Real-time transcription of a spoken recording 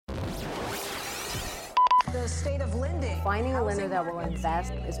the state of lending. Finding a lender that will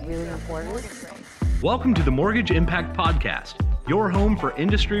invest is really important. Welcome to the Mortgage Impact Podcast, your home for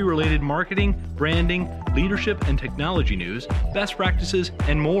industry-related marketing, branding, leadership and technology news, best practices,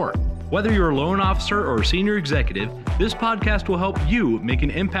 and more. Whether you're a loan officer or a senior executive, this podcast will help you make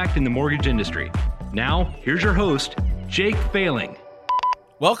an impact in the mortgage industry. Now, here's your host, Jake Failing.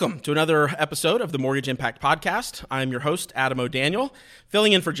 Welcome to another episode of the Mortgage Impact Podcast. I'm your host, Adam O'Daniel,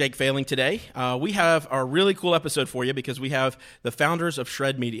 filling in for Jake Failing today. We have a really cool episode for you because we have the founders of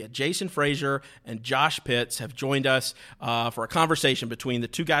Shred Media, Jason Frazier and Josh Pitts, have joined us for a conversation between the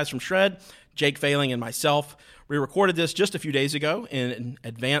two guys from Shred, Jake Failing and myself. We recorded this just a few days ago in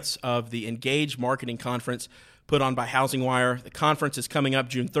advance of the Engage.Marketing conference put on by HousingWire. The conference is coming up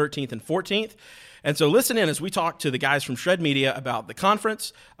June 13th and 14th. And so listen in as we talk to the guys from Shred Media about the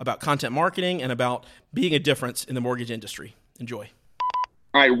conference, about content marketing, and about being a difference in the mortgage industry. Enjoy.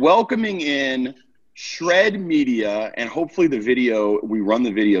 All right, welcoming in Shred Media, and hopefully we run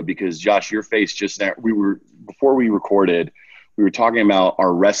the video because, Josh, your face just now, before we recorded, we were talking about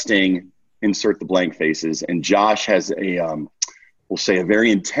our resting, insert the blank faces, and Josh has we'll say a very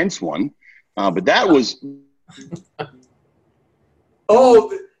intense one, but that was...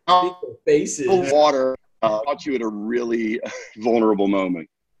 faces. Water caught you at a really vulnerable moment.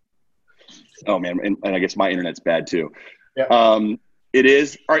 Oh man, and I guess my internet's bad too. Yeah. It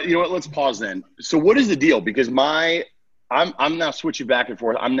is. All right, you know what? Let's pause then. So what is the deal? Because I'm now switching back and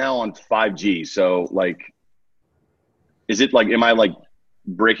forth. I'm now on 5G. So like, is it like, am I like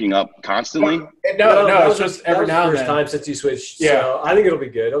breaking up constantly? No, it's just every now and then. First time since you switched. Yeah. So I think it'll be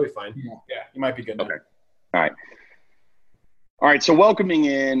good. It'll be fine. Yeah, you might be good now. Okay. All right, so welcoming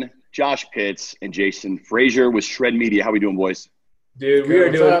in Josh Pitts and Jason Frazier with Shred Media. How we doing, boys? Dude, we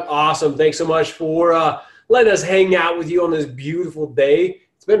are doing awesome. Thanks so much for letting us hang out with you on this beautiful day.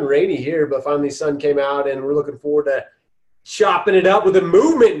 It's been rainy here, but finally the sun came out, and we're looking forward to chopping it up with the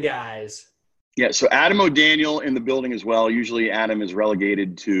movement, guys. Yeah, so Adam O'Daniel in the building as well. Usually Adam is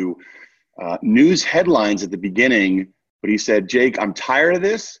relegated to news headlines at the beginning, but he said, Jake, I'm tired of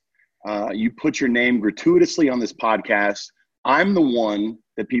this. You put your name gratuitously on this podcast. I'm the one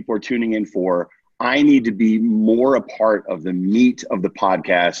that people are tuning in for. I need to be more a part of the meat of the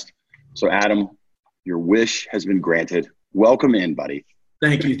podcast. So, Adam, your wish has been granted. Welcome in, buddy.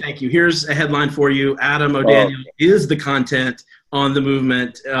 Thank you. Here's a headline for you. Adam O'Daniel is the content on the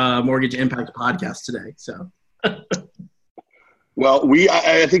Movement Mortgage Impact Podcast today. So, well,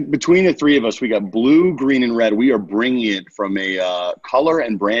 I think between the three of us, we got blue, green, and red. We are bringing it from a color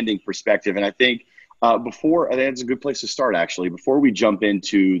and branding perspective. And I think I think it's a good place to start, actually. Before we jump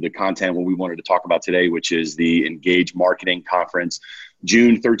into the content, what we wanted to talk about today, which is the Engage.Marketing conference,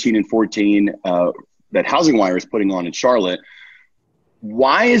 June 13 and 14, that HousingWire is putting on in Charlotte.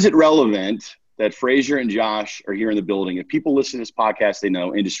 Why is it relevant that Frazier and Josh are here in the building? If people listen to this podcast, they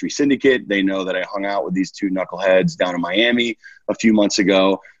know Industry Syndicate. They know that I hung out with these two knuckleheads down in Miami a few months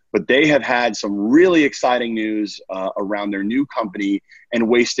ago. But they have had some really exciting news around their new company and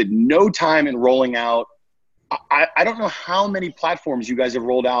wasted no time in rolling out. I don't know how many platforms you guys have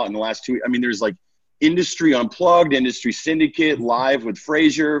rolled out in the last 2 weeks. I mean, there's like Industry Unplugged, Industry Syndicate, Live with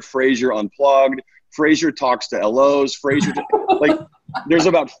Frazier, Frazier Unplugged, Frazier Talks to LOs, Frazier. Like, there's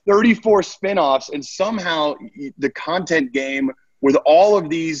about 34 spinoffs, and somehow the content game with all of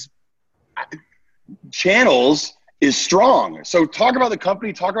these channels is strong. So talk about the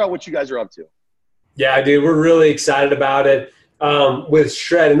company, talk about what you guys are up to. Yeah, dude, we're really excited about it with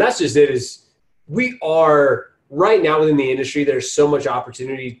Shred. And that's just it, is we are right now within the industry, there's so much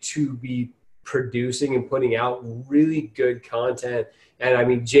opportunity to be producing and putting out really good content. And I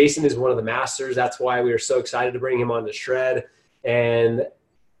mean, Jason is one of the masters. That's why we are so excited to bring him on to Shred and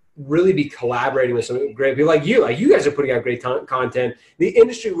really be collaborating with some great people like you. Like, you guys are putting out great content. The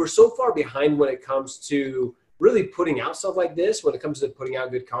industry, we're so far behind when it comes to really putting out stuff like this, when it comes to putting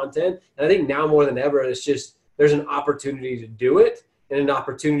out good content. And I think now more than ever, it's just, there's an opportunity to do it and an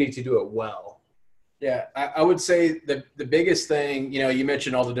opportunity to do it well. Yeah, I would say the biggest thing, you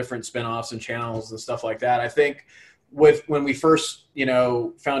mentioned all the different spinoffs and channels and stuff like that. I think when we first,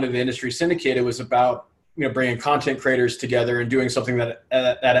 founded the Industry Syndicate, it was about, bringing content creators together and doing something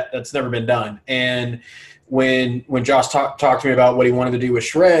that's never been done. And when Josh talked to me about what he wanted to do with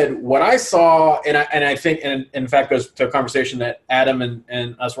Shred, what I saw, and I think, and in fact goes to a conversation that Adam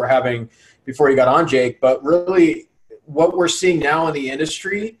and us were having before you got on, Jake, but really what we're seeing now in the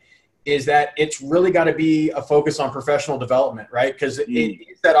industry is that it's really got to be a focus on professional development, right? Because it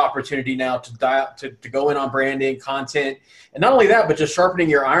is that opportunity now to go in on branding, content, and not only that, but just sharpening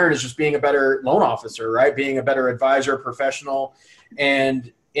your iron is just being a better loan officer, right? Being a better advisor, professional.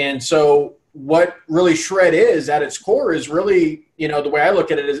 And so what really Shred is at its core is really, the way I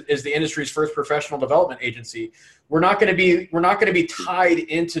look at it is the industry's first professional development agency. We're not going to be tied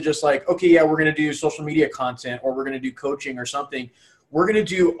into just like, okay, yeah, we're going to do social media content or we're going to do coaching or something. We're going to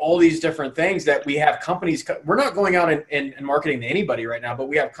do all these different things that we have companies. We're not going out and marketing to anybody right now, but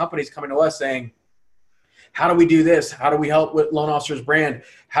we have companies coming to us saying, how do we do this? How do we help with loan officers' brand?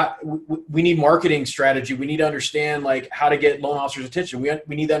 We need marketing strategy. We need to understand like how to get loan officers' attention.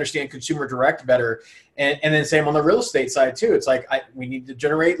 We need to understand consumer direct better. And then same on the real estate side too. It's like we need to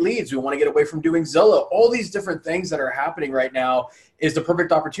generate leads. We want to get away from doing Zillow. All these different things that are happening right now is the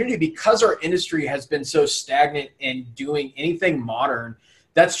perfect opportunity because our industry has been so stagnant in doing anything modern.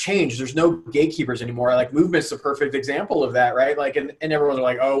 That's changed. There's no gatekeepers anymore. Like Movement's the perfect example of that, right? Like, and everyone's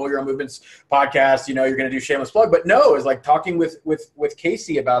like, oh, well, you're on Movement's podcast, you're going to do shameless plug. But no, it's like talking with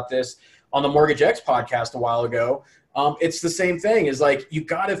Casey about this on the Mortgage X podcast a while ago. It's the same thing. Is like, you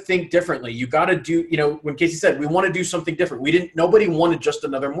got to think differently. You got to do, when Casey said, we want to do something different. Nobody wanted just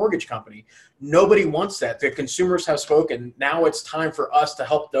another mortgage company. Nobody wants that. The consumers have spoken. Now it's time for us to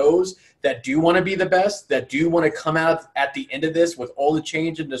help those that do want to be the best, that do want to come out at the end of this with all the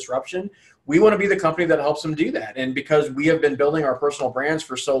change and disruption. We want to be the company that helps them do that. And because we have been building our personal brands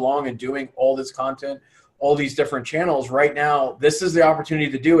for so long and doing all this content, all these different channels right now, this is the opportunity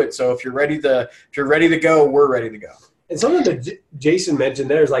to do it. So if you're ready to go, we're ready to go. And something that Jason mentioned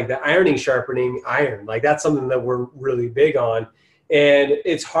there is like the ironing, sharpening iron. Like that's something that we're really big on. And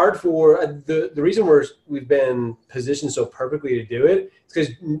it's hard for the reason we've been positioned so perfectly to do it is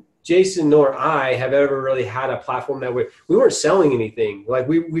because Jason nor I have ever really had a platform that we weren't selling anything. Like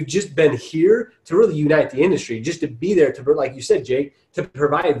we've just been here to really unite the industry, just to be there to, like you said, Jake, to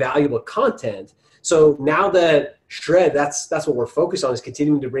provide valuable content. So now that Shred, that's what we're focused on, is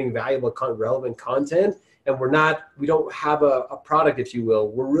continuing to bring valuable, relevant content. And we don't have a product, if you will.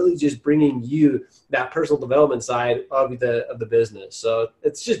 We're really just bringing you that personal development side of the business. So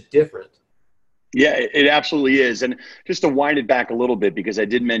it's just different. Yeah, it absolutely is. And just to wind it back a little bit, because I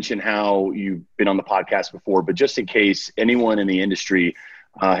did mention how you've been on the podcast before, but just in case anyone in the industry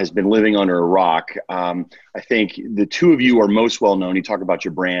has been living under a rock, I think the two of you are most well known. You talk about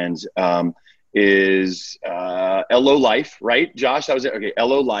your brands, is LO Life, right? Josh, that was it. Okay,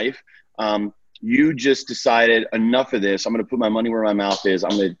 LO Life. You just decided enough of this. I'm going to put my money where my mouth is.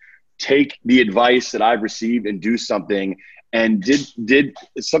 I'm going to take the advice that I've received and do something. And did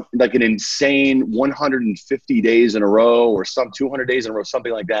something like an insane 150 days in a row or 200 days in a row,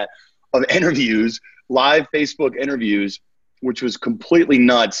 something like that, of interviews, live Facebook interviews, which was completely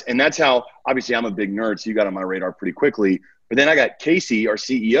nuts. And that's how, obviously I'm a big nerd, so you got on my radar pretty quickly. But then I got Casey, our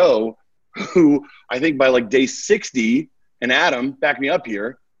CEO, who I think by like day 60, and Adam, back me up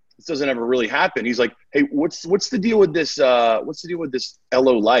here, this doesn't ever really happen. He's like, hey, what's the deal with this? What's the deal with this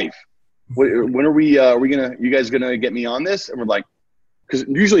LO Life? When are you guys gonna get me on this? And we're like, because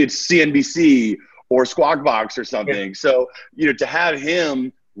usually it's CNBC or Squawk Box or something. Yeah. So, to have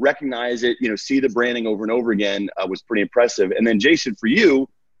him recognize it, see the branding over and over again was pretty impressive. And then Jason, for you,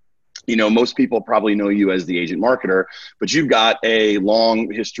 most people probably know you as the agent marketer, but you've got a long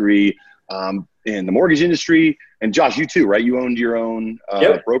history in the mortgage industry. And Josh, you too, right? You owned your own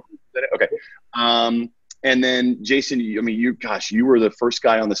broker. Okay. And then Jason, you were the first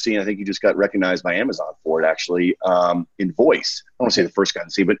guy on the scene. I think you just got recognized by Amazon for it, actually, in voice. I don't want to say the first guy on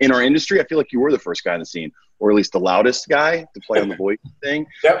the scene, but in our industry, I feel like you were the first guy on the scene, or at least the loudest guy to play on the voice thing.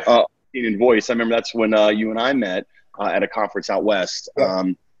 Yep. In voice. I remember that's when you and I met at a conference out west.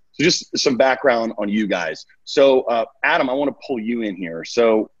 Yep. So just some background on you guys. So Adam, I want to pull you in here.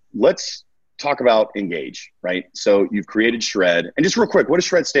 So let's talk about Engage, right? So you've created Shred. And just real quick, what does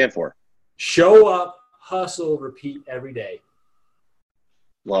Shred stand for? Show up, hustle, repeat every day.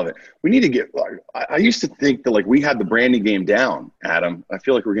 Love it. We need to get, I used to think that we had the branding game down, Adam. I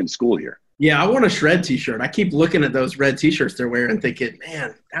feel like we're getting schooled here. Yeah, I want a Shred t-shirt. I keep looking at those red t-shirts they're wearing thinking,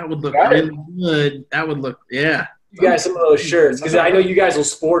 man, that would look really good. That would look, yeah. You guys, some of those shirts, because I know you guys will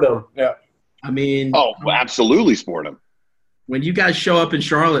sport them. Yeah. I mean. Oh, absolutely sport them. When you guys show up in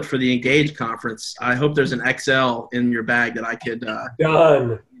Charlotte for the Engage conference, I hope there's an XL in your bag that I could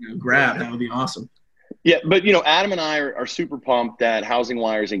grab. That would be awesome. Yeah, but Adam and I are super pumped that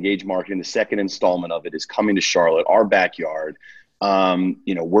HousingWire's Engage.Marketing, the second installment of it, is coming to Charlotte, our backyard.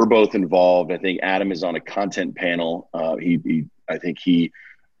 We're both involved. I think Adam is on a content panel. I think he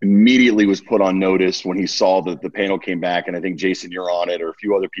immediately was put on notice when he saw that the panel came back, and I think Jason, you're on it, or a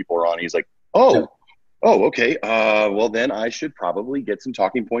few other people are on it. He's like, oh, okay. Well, then I should probably get some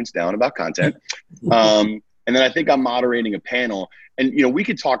talking points down about content. And then I think I'm moderating a panel. And, we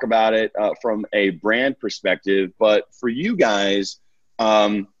could talk about it from a brand perspective. But for you guys,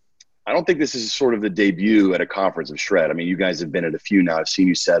 I I don't think this is sort of the debut at a conference of Shred. I mean, you guys have been at a few now. I've seen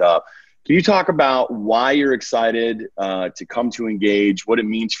you set up. Can you talk about why you're excited to come to Engage, what it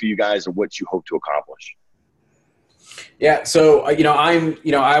means for you guys, and what you hope to accomplish? Yeah. So,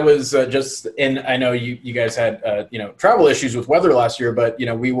 I was just in, I know you guys had, travel issues with weather last year, but,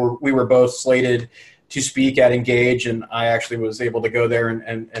 we were both slated to speak at Engage, and I actually was able to go there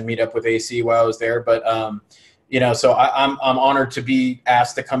and meet up with AC while I was there. But, so I'm honored to be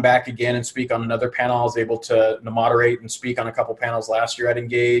asked to come back again and speak on another panel. I was able to moderate and speak on a couple panels last year at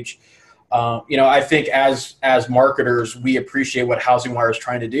Engage. I think as marketers, we appreciate what HousingWire is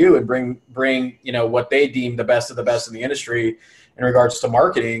trying to do and bring what they deem the best of the best in the industry in regards to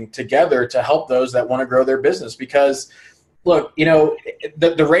marketing together to help those that want to grow their business. Because look,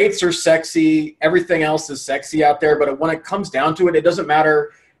 the rates are sexy, everything else is sexy out there, but when it comes down to it, it doesn't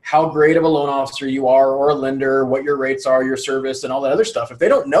matter how great of a loan officer you are or a lender, what your rates are, your service, and all that other stuff. If they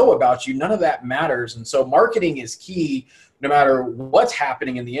don't know about you, none of that matters. And so marketing is key no matter what's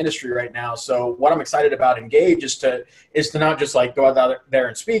happening in the industry right now. So what I'm excited about Engage is to not just like go out there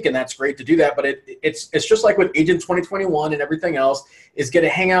and speak, and that's great to do that, but it's just like with Agent 2021 and everything else, is get to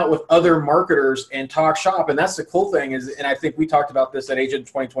hang out with other marketers and talk shop. And that's the cool thing is, and I think we talked about this at Agent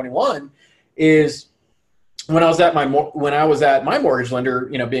 2021, is when I was at my mortgage lender,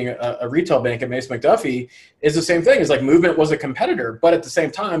 being a retail bank at Mace McDuffie, is the same thing. It's like Movement was a competitor, but at the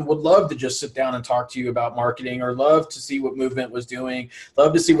same time would love to just sit down and talk to you about marketing, or love to see what Movement was doing,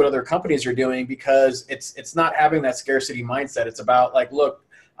 love to see what other companies are doing, because it's not having that scarcity mindset. It's about like, look,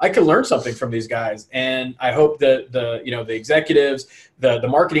 I could learn something from these guys. And I hope that the executives, the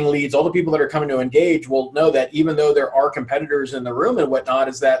marketing leads, all the people that are coming to Engage will know that even though there are competitors in the room and whatnot,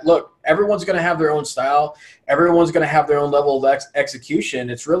 is that, look, everyone's going to have their own style. Everyone's going to have their own level of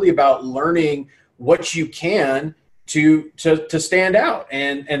execution. It's really about learning what you can to stand out.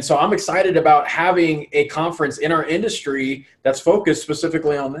 And so I'm excited about having a conference in our industry that's focused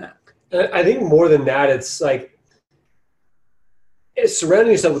specifically on that. I think more than that, it's like,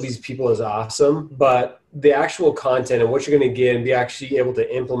 surrounding yourself with these people is awesome, but the actual content and what you're going to get and be actually able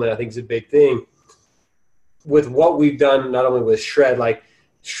to implement, I think, is a big thing. With what we've done, not only with Shred, like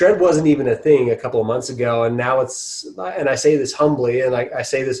Shred wasn't even a thing a couple of months ago, and now it's, and I say this humbly, and I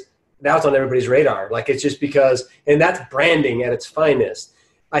say this, now it's on everybody's radar. Like, it's just because, and that's branding at its finest.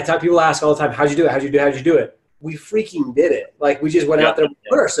 People ask all the time, how'd you do it? How'd you do it? We freaking did it. Like, we just went out there and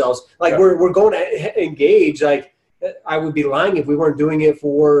put ourselves, like we're going to Engage, like, I would be lying if we weren't doing it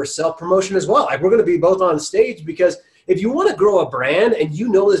for self-promotion as well. Like, we're going to be both on stage, because if you want to grow a brand, and you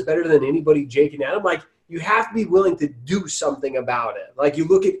know this better than anybody, Jake and Adam, like, you have to be willing to do something about it. Like, you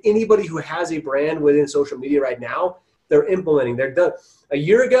look at anybody who has a brand within social media right now, they're implementing, they're done. A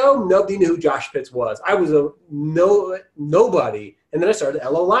year ago, nobody knew who Josh Pitts was. I was nobody. And then I started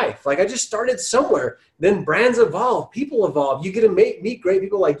LO Life. Like, I just started somewhere. Then brands evolve, people evolve. You get to meet great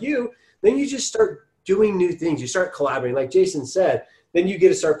people like you. Then you just start doing new things. You start collaborating, like Jason said. Then you get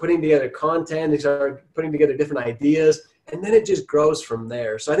to start putting together content, you start putting together different ideas, and then it just grows from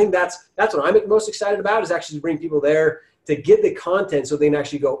there. So I think that's what I'm most excited about, is actually to bring people there to get the content so they can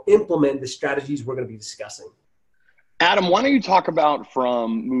actually go implement the strategies we're going to be discussing. Adam, why don't you talk about,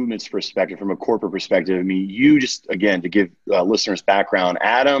 from Movement's perspective, from a corporate perspective? I mean, you just, again, to give listeners background,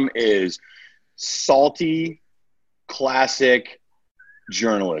 Adam is salty, classic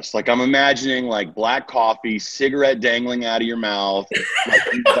journalist. Like, I'm imagining like black coffee, cigarette dangling out of your mouth, like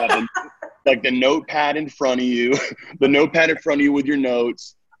you've got the notepad in front of you, with your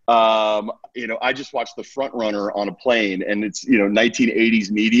notes. I just watched The Front Runner on a plane, and it's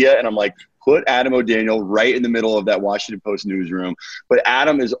 1980s media, and I'm like, put Adam O'Daniel right in the middle of that Washington Post newsroom. But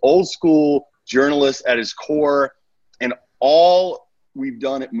Adam is old school journalist at his core, and all we've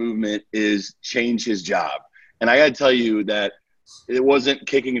done at Movement is change his job. And I got to tell you that it wasn't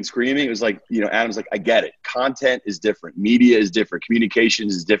kicking and screaming. It was like, Adam's like, I get it. Content is different. Media is different.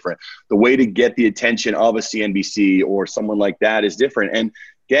 Communications is different. The way to get the attention of a CNBC or someone like that is different. And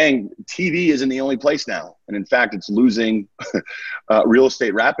gang, TV isn't the only place now. And in fact, it's losing real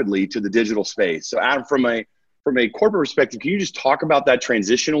estate rapidly to the digital space. So Adam, from a corporate perspective, can you just talk about that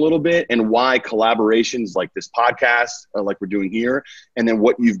transition a little bit, and why collaborations like this podcast, like we're doing here, and then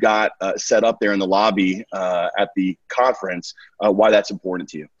what you've got set up there in the lobby at the conference, why that's important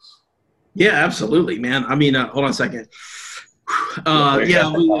to you? Yeah, absolutely, man. I mean, hold on a second.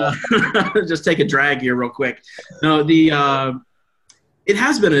 Just take a drag here real quick. No, it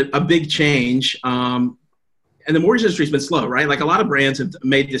has been a big change. And the mortgage industry has been slow, right? Like, a lot of brands have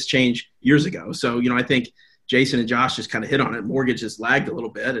made this change years ago. So, I think Jason and Josh just kind of hit on it. Mortgage has lagged a little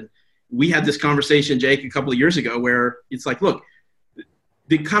bit. And we had this conversation, Jake, a couple of years ago, where it's like, look,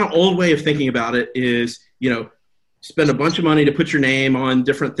 the kind of old way of thinking about it is, spend a bunch of money to put your name on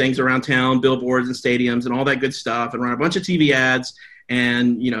different things around town, billboards and stadiums and all that good stuff, and run a bunch of TV ads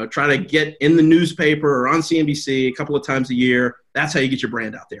and, try to get in the newspaper or on CNBC a couple of times a year. That's how you get your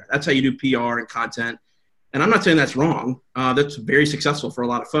brand out there. That's how you do PR and content. And I'm not saying that's wrong. That's very successful for a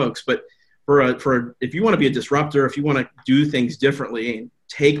lot of folks. But if you want to be a disruptor, if you want to do things differently and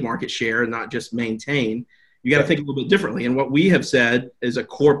take market share and not just maintain, you got to think a little bit differently. And what we have said is a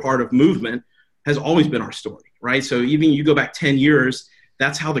core part of movement has always been our story, right? So even you go back 10 years,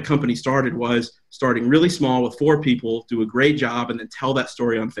 that's how the company started, was starting really small with 4 people, do a great job, and then tell that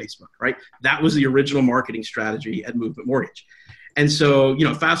story on Facebook, right? That was the original marketing strategy at Movement Mortgage. And so,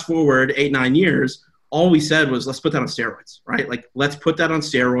 fast forward 8-9 years, all we said was, let's put that on steroids, right? Like, let's put that on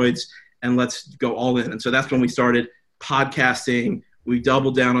steroids and let's go all in. And so that's when we started podcasting. We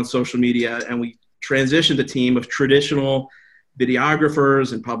doubled down on social media, and we transitioned a team of traditional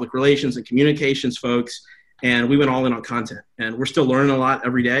videographers and public relations and communications folks, and we went all in on content. And we're still learning a lot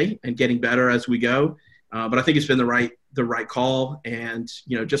every day and getting better as we go. But I think it's been the right call. And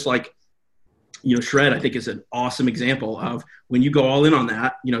just like Shred, I think, is an awesome example of when you go all in on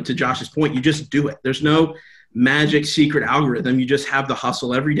that. To Josh's point, you just do it. There's no magic secret algorithm. You just have the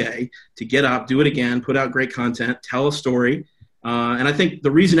hustle every day to get up, do it again, put out great content, tell a story. And I think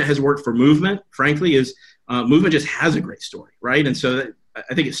the reason it has worked for Movement, frankly, is Movement just has a great story, right? And so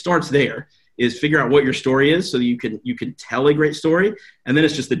I think it starts there, is figure out what your story is so that you can tell a great story. And then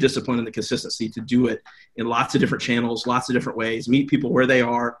it's just the discipline and the consistency to do it in lots of different channels, lots of different ways, meet people where they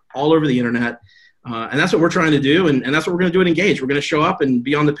are all over the internet. And that's what we're trying to do. And that's what we're going to do at Engage. We're going to show up and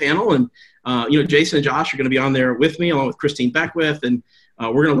be on the panel. And, Jason and Josh are going to be on there with me, along with Christine Beckwith. And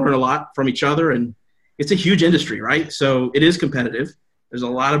we're going to learn a lot from each other. And it's a huge industry, right? So it is competitive. There's a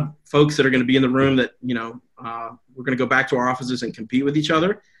lot of folks that are going to be in the room that, we're going to go back to our offices and compete with each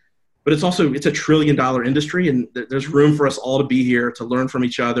other. But it's a $1 trillion industry, and there's room for us all to be here, to learn from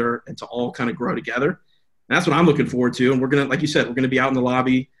each other, and to all kind of grow together. And that's what I'm looking forward to. And we're going to, like you said, we're going to be out in the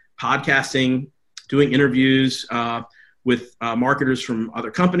lobby, podcasting, doing interviews with marketers from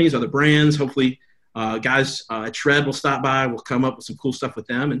other companies, other brands. Hopefully, guys at Shred will stop by. We'll come up with some cool stuff with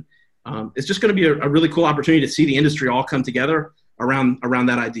them. And it's just going to be a really cool opportunity to see the industry all come together around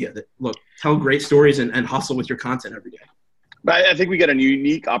that idea that, look, tell great stories and hustle with your content every day. But I think we got a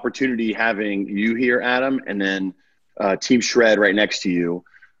unique opportunity having you here, Adam, and then Team Shred right next to you.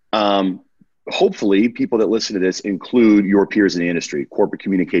 Hopefully, people that listen to this include your peers in the industry, corporate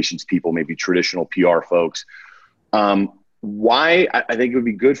communications people, maybe traditional PR folks. Why, I think it would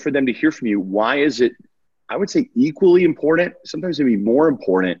be good for them to hear from you. Why is it, I would say, equally important, sometimes it'd be more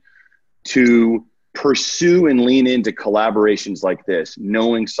important, to pursue and lean into collaborations like this,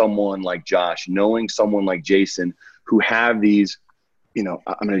 knowing someone like Josh, knowing someone like Jason, who have these,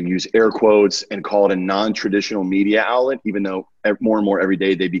 I'm going to use air quotes and call it a non-traditional media outlet, even though more and more every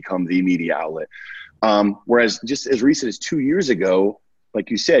day they become the media outlet. Whereas just as recent as 2 years ago, like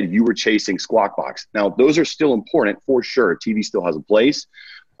you said, you were chasing Squawk Box. Now, those are still important for sure. TV still has a place.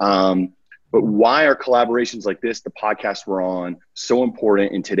 But why are collaborations like this, the podcast we're on, so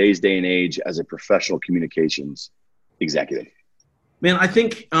important in today's day and age as a professional communications executive? Man, I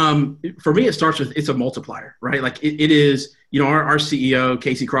think for me, it starts with, it's a multiplier, right? Like it is, our CEO,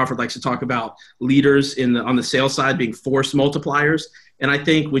 Casey Crawford, likes to talk about leaders on the sales side being force multipliers. And I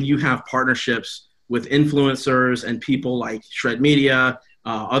think when you have partnerships with influencers and people like Shred Media,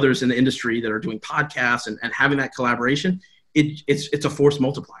 others in the industry that are doing podcasts and having that collaboration, it's a force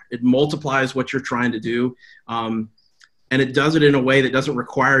multiplier. It multiplies what you're trying to do. And it does it in a way that doesn't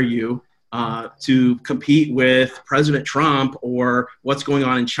require you to compete with President Trump or what's going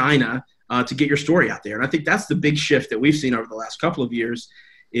on in China to get your story out there. And I think that's the big shift that we've seen over the last couple of years,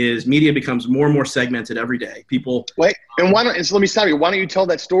 is media becomes more and more segmented every day. People wait, and so let me stop you. Why don't you tell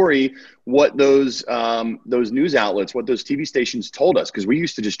that story? What those news outlets, what those TV stations told us? Because we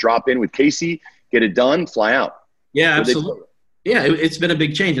used to just drop in with Casey, get it done, fly out. Yeah, absolutely. Yeah, it's been a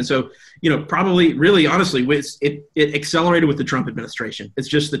big change. And so, probably really honestly, it accelerated with the Trump administration. It's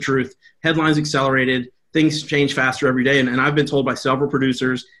just the truth. Headlines accelerated. Things change faster every day. And I've been told by several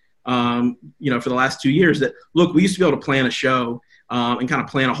producers, for the last 2 years that, look, we used to be able to plan a show and kind of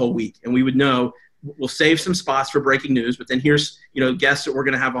plan a whole week. And we would know we'll save some spots for breaking news, but then here's, guests that we're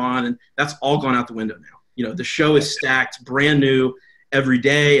going to have on. And that's all gone out the window now. The show is stacked, brand new every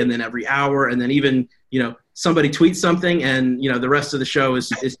day, and then every hour. And then even, somebody tweets something and, the rest of the show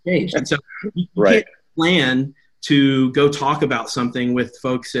is changed. And so you can't plan to go talk about something with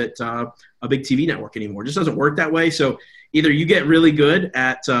folks at a big TV network anymore. It just doesn't work that way. So either you get really good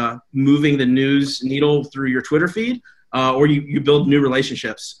at moving the news needle through your Twitter feed, or you build new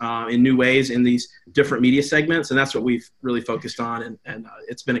relationships in new ways in these different media segments. And that's what we've really focused on. And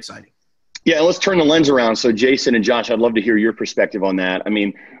it's been exciting. Yeah, let's turn the lens around. So Jason and Josh, I'd love to hear your perspective on that. I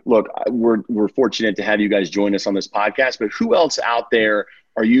mean, look, we're fortunate to have you guys join us on this podcast, but who else out there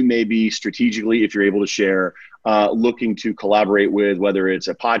are you maybe strategically, if you're able to share, looking to collaborate with, whether it's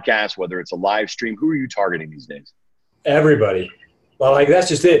a podcast, whether it's a live stream? Who are you targeting these days? Everybody. Well, like, that's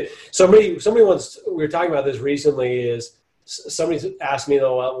just it. Somebody once, we were talking about this recently, is somebody asked me,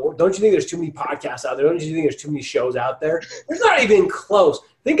 well, don't you think there's too many podcasts out there? Don't you think there's too many shows out there? There's not even close.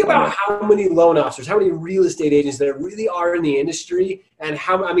 Think about how many loan officers, how many real estate agents there really are in the industry, and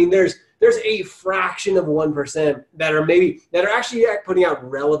there's a fraction of 1% that are actually putting out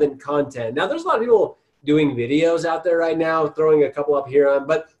relevant content. Now, there's a lot of people doing videos out there right now, throwing a couple up here on,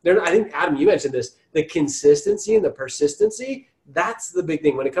 but I think, Adam, you mentioned this, the consistency and the persistency. That's the big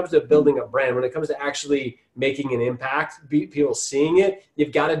thing when it comes to building a brand, when it comes to actually making an impact, people seeing it.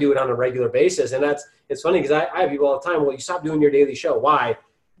 You've got to do it on a regular basis. And it's funny because I have people all the time, well, you stop doing your daily show. Why?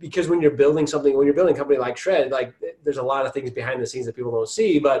 Because when you're building a company like Shred, like, there's a lot of things behind the scenes that people don't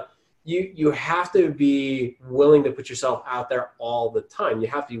see, but you have to be willing to put yourself out there all the time. You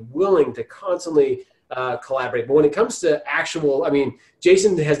have to be willing to constantly collaborate. But when it comes to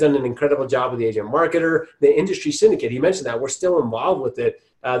Jason has done an incredible job with the Agent Marketer, the industry syndicate. He mentioned that we're still involved with it.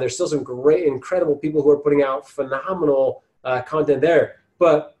 There's still some great, incredible people who are putting out phenomenal content there.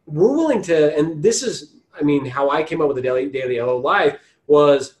 But we're willing to, and this is, how I came up with the Daily LO Live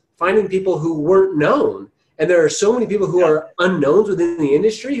was finding people who weren't known. And there are so many people who are unknowns within the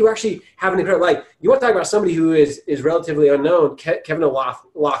industry who actually have an incredible, like, you want to talk about somebody who is relatively unknown, Kevin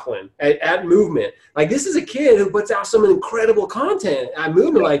O'Loughlin at Movement. Like, this is a kid who puts out some incredible content at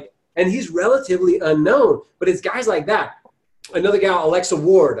Movement, and he's relatively unknown. But it's guys like that. Another gal, Alexa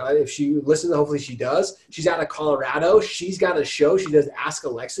Ward, if she listens, hopefully she does. She's out of Colorado. She's got a show. She does Ask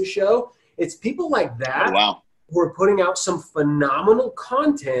Alexa show. It's people like that. Oh, wow. Who are putting out some phenomenal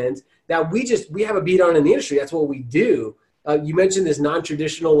content that we have a beat on in the industry. That's what we do. You mentioned this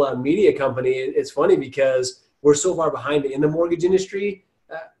non-traditional media company. It's funny because we're so far behind in the mortgage industry.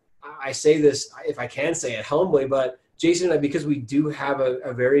 I say this, if I can say it humbly, but Jason and I, because we do have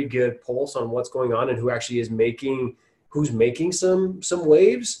a very good pulse on what's going on and who actually is who's making some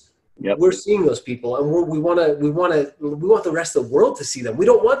waves. Yep. We're seeing those people, and we want the rest of the world to see them. We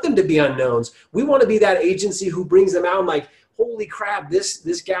don't want them to be unknowns. We want to be that agency who brings them out and, like, holy crap, this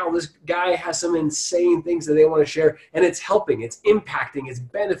guy has some insane things that they want to share, and it's helping, it's impacting, it's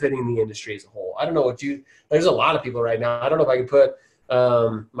benefiting the industry as a whole. I don't know there's a lot of people right now. I don't know if I can put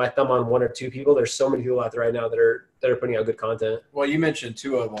my thumb on one or two people. There's so many people out there right now that are putting out good content. Well, you mentioned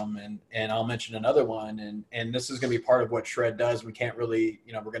two of them, and I'll mention another one, and this is going to be part of what Shred does. We can't really,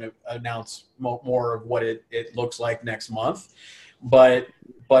 we're going to announce more of what it looks like next month, but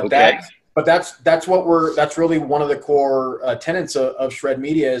okay. That's really one of the core tenets of Shred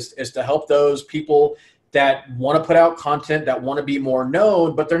Media is to help those people that want to put out content, that want to be more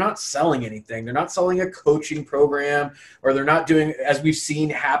known, but they're not selling anything. They're not selling a coaching program, or they're not doing, as we've seen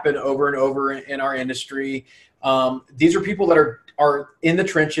happen over and over in our industry. These are people that are in the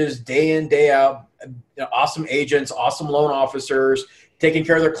trenches day in, day out, awesome agents, awesome loan officers, taking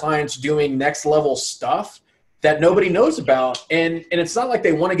care of their clients, doing next level stuff that nobody knows about. And it's not like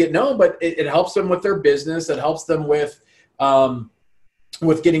they want to get known, but it helps them with their business. It helps them with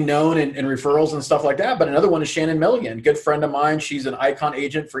getting known and referrals and stuff like that. But another one is Shannon Milligan, good friend of mine. She's an icon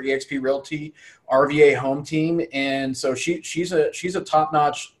agent for eXp Realty, RVA Home Team. And so she's a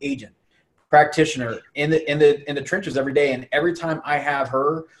top-notch agent, practitioner in the trenches every day. And every time I have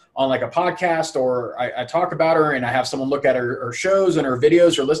her on like a podcast, or I talk about her and I have someone look at her shows and her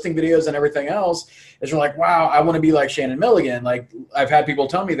videos, her listing videos and everything else, is you're like, wow, I want to be like Shannon Milligan. Like, I've had people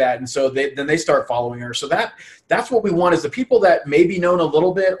tell me that. And so then they start following her. So that's what we want, is the people that may be known a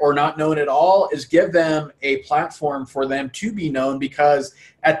little bit or not known at all, is give them a platform for them to be known, because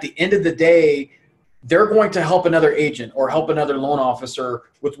at the end of the day, they're going to help another agent or help another loan officer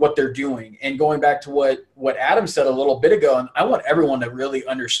with what they're doing. And going back to what Adam said a little bit ago, and I want everyone to really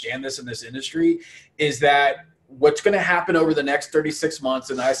understand this in this industry, is that what's going to happen over the next 36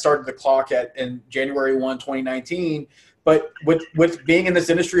 months, and I started the clock in January 1, 2019, but with being in this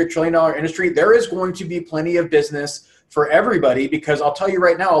industry, $1 trillion industry, there is going to be plenty of business for everybody, because I'll tell you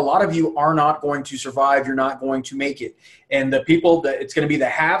right now, a lot of you are not going to survive. You're not going to make it. And the people that it's going to be the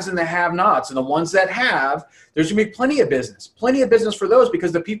haves and the have-nots, and the ones that have, there's going to be plenty of business for those,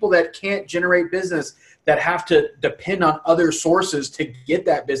 because the people that can't generate business, that have to depend on other sources to get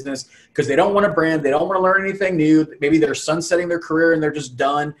that business, because they don't want to brand, they don't want to learn anything new. Maybe they're sunsetting their career and they're just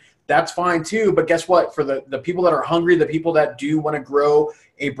done. that's fine too. But guess what? For the people that are hungry, the people that do want to grow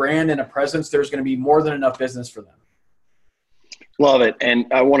a brand and a presence, there's going to be more than enough business for them. Love it. And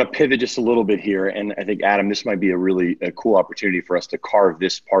I want to pivot just a little bit here. And I think, Adam, this might be a cool opportunity for us to carve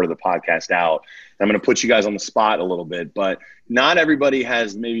this part of the podcast out. I'm going to put you guys on the spot a little bit, but not everybody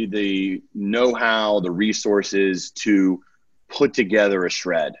has maybe the know-how, the resources to put together a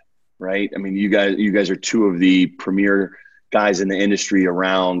shred, right? I mean, you guys are two of the premier guys in the industry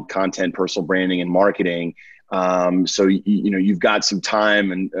around content, personal branding, and marketing. So, you've got some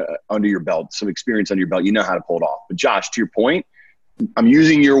time and under your belt, some experience under your belt. You know how to pull it off. But Josh, to your point, I'm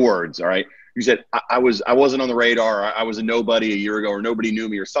using your words. All right. You said I wasn't on the radar. I was a nobody a year ago, or nobody knew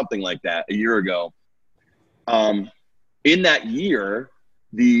me, or something like that a year ago. In that year,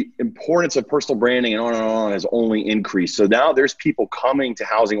 the importance of personal branding and on has only increased. So now there's people coming to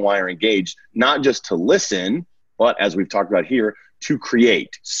HousingWire Engage, not just to listen, but as we've talked about here, to create.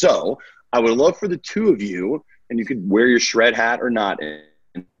 So I would love for the two of you, and you could wear your shred hat or not,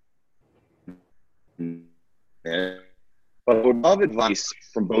 but I would love advice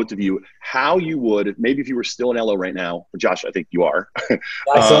from both of you, how you would, maybe if you were still in LO right now, Josh, I think you are,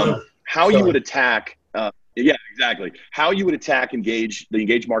 how you would attack, yeah, exactly. How you would attack the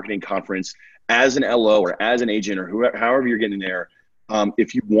Engage.Marketing conference as an LO or as an agent or however you're getting there,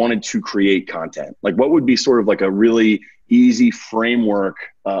 if you wanted to create content. Like, what would be sort of like a really easy framework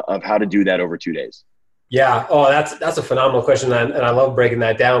of how to do that over 2 days? Yeah. Oh, that's a phenomenal question. And I love breaking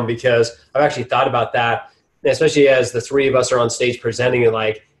that down, because I've actually thought about that, especially as the three of us are on stage presenting it.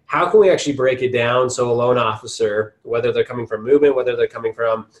 Like, how can we actually break it down so a loan officer, whether they're coming from Movement, whether they're coming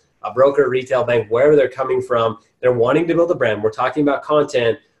from a broker, retail bank, wherever they're coming from, they're wanting to build a brand. We're talking about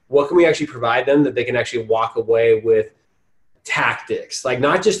content. What can we actually provide them that they can actually walk away with tactics? Like,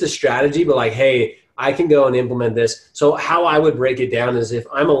 not just the strategy, but like, hey, I can go and implement this. So how I would break it down is, if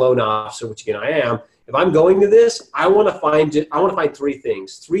I'm a loan officer, which again I am, if I'm going to this, I want to find three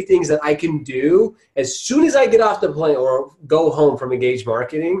things that I can do as soon as I get off the plane or go home from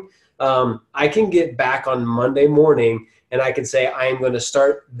Engage.Marketing. I can get back on Monday morning and I can say, I am going to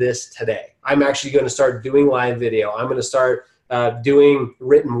start this today. I'm actually going to start doing live video. I'm going to start doing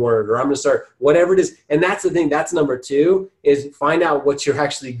written word, or I'm going to start whatever it is. And that's the thing. That's number two, is find out what you're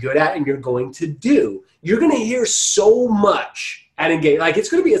actually good at and you're going to do. You're going to hear so much at Engage. Like,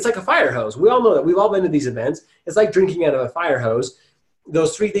 it's like a fire hose. We all know that. We've all been to these events. It's like drinking out of a fire hose.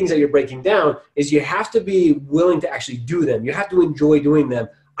 Those three things that you're breaking down is you have to be willing to actually do them. You have to enjoy doing them.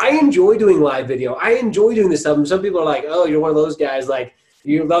 I enjoy doing live video. I enjoy doing this stuff. And some people are like, oh, you're one of those guys, like,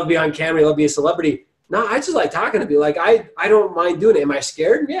 you love to be on camera, you love to be a celebrity. No, I just like talking to people. Like, I don't mind doing it. Am I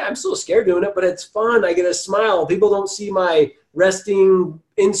scared? Yeah, I'm still scared doing it, but it's fun. I get a smile. People don't see my resting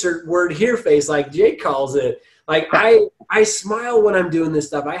insert word here face, like Jake calls it. Like, I smile when I'm doing this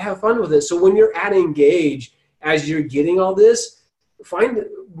stuff. I have fun with it. So when you're at Engage, as you're getting all this,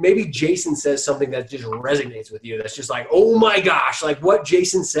 maybe Jason says something that just resonates with you. That's just like, oh my gosh, like what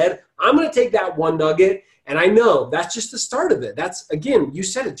Jason said, I'm going to take that one nugget. And I know that's just the start of it. That's, again, you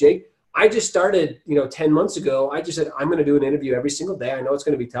said it, Jake. I just started, 10 months ago. I just said, I'm going to do an interview every single day. I know it's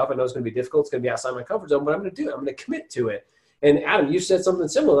going to be tough. I know it's going to be difficult. It's going to be outside my comfort zone, but I'm going to do it. I'm going to commit to it. And Adam, you said something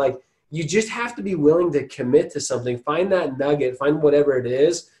similar. Like, you just have to be willing to commit to something. Find that nugget, find whatever it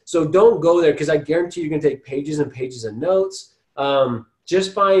is. So don't go there, because I guarantee you're going to take pages and pages of notes.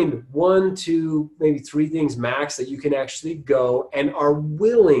 Just find 1, 2, maybe 3 things max that you can actually go and are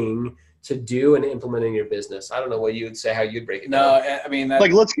willing to do and implement in your business. I don't know what you would say, how you'd break it down. No, I mean,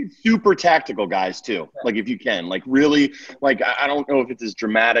 like, let's get super tactical, guys, too. Like, if you can, like, really, like, I don't know if it's as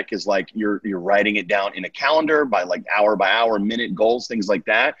dramatic as like you're writing it down in a calendar by like hour by hour, minute goals, things like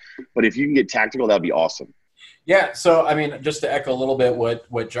that. But if you can get tactical, that'd be awesome. Yeah. So, I mean, just to echo a little bit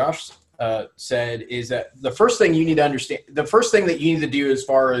what Josh said, is that the first thing you need to understand, the first thing that you need to do as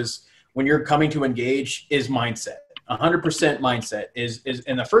far as when you're coming to Engage is mindset. 100% mindset is,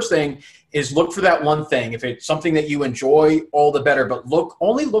 and the first thing is look for that one thing. If it's something that you enjoy, all the better, but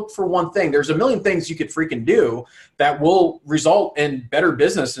only look for one thing. There's a million things you could freaking do that will result in better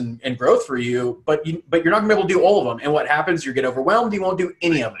business and growth for you, but you're not gonna be able to do all of them. And what happens, you get overwhelmed, you won't do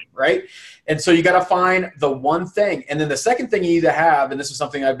any of them, right? And so you got to find the one thing. And then the second thing you need to have, and this is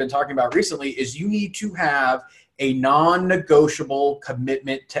something I've been talking about recently, is you need to have a non-negotiable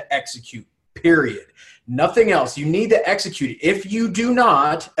commitment to execute, period. Nothing else. You need to execute it. If you do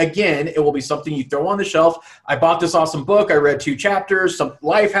not, again, it will be something you throw on the shelf. I bought this awesome book. I read 2 chapters. Some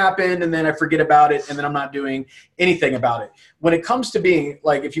life happened, and then I forget about it, and then I'm not doing anything about it. When it comes to being,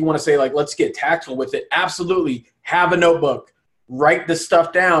 like, if you want to say, like, let's get tactical with it, absolutely have a notebook. write the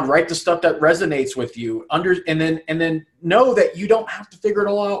stuff down, write the stuff that resonates with you, and then know that you don't have to figure it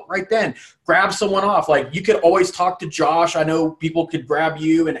all out right then. Grab someone off. Like, you could always talk to Josh. I know people could grab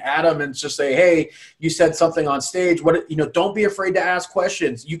you and Adam and just say, hey, you said something on stage. Don't be afraid to ask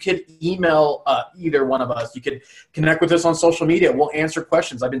questions. You could email either one of us. You could connect with us on social media. We'll answer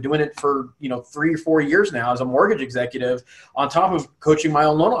questions. I've been doing it for 3 or 4 years now as a mortgage executive, on top of coaching my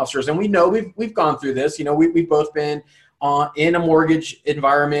own loan officers. And we know we've gone through this. We've both been in a mortgage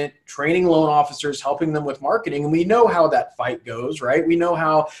environment, training loan officers, helping them with marketing. And we know how that fight goes, right? We know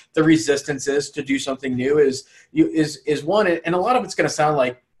how the resistance is to do something new is one. And a lot of it's going to sound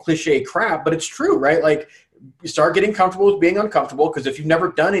like cliche crap, but it's true, right? Like, you start getting comfortable with being uncomfortable, because if you've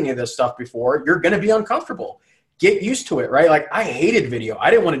never done any of this stuff before, you're going to be uncomfortable. Get used to it, right? Like, I hated video.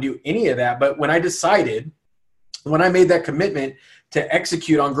 I didn't want to do any of that. But when I made that commitment to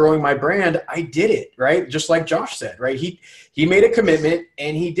execute on growing my brand, I did it, right? Just like Josh said, right? He made a commitment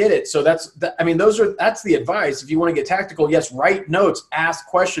and he did it. So that's the advice. If you want to get tactical, yes, write notes, ask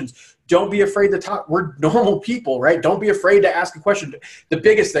questions. Don't be afraid to talk. We're normal people, right? Don't be afraid to ask a question. The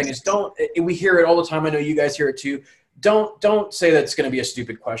biggest thing is we hear it all the time. I know you guys hear it too. Don't say that it's going to be a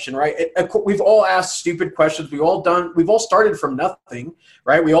stupid question, right? We've all asked stupid questions. We've all started from nothing,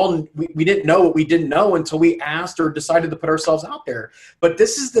 right? We didn't know what we didn't know until we asked or decided to put ourselves out there. But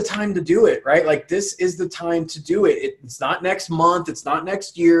this is the time to do it, right? Like, this is the time to do it. It's not next month. It's not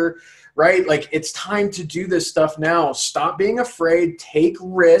next year, right? Like, it's time to do this stuff now. Stop being afraid, take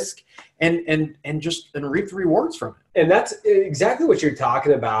risk, and reap the rewards from it. And that's exactly what you're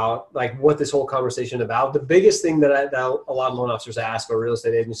talking about, like what this whole conversation about. The biggest thing that a lot of loan officers ask, or real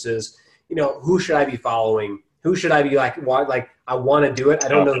estate agents, is, who should I be following? Who should I be like I want to do it. I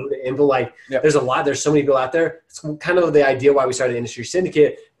don't know who to info. Like, yep. There's so many people out there. It's kind of the idea why we started Industry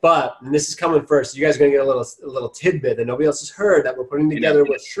Syndicate. But, and this is coming first, you guys are going to get a little tidbit that nobody else has heard that we're putting together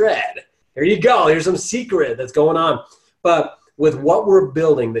with Shred. Here you go. Here's some secret that's going on. But with what we're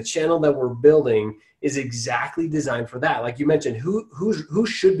building, the channel that we're building is exactly designed for that. Like you mentioned, who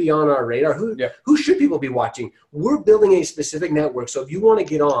should be on our radar? Who should people be watching? We're building a specific network. So if you want to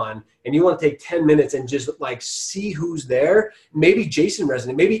get on and you want to take 10 minutes and just like see who's there, maybe Jason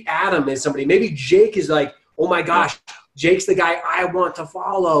resonates, maybe Adam is somebody, maybe Jake is like, oh my gosh, Jake's the guy I want to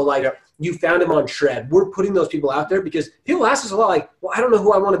follow. Like, you found him on Shred. We're putting those people out there because people ask us a lot, like, well, I don't know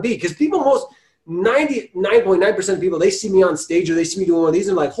who I want to be. Because 99.9% of people, they see me on stage or they see me doing one of these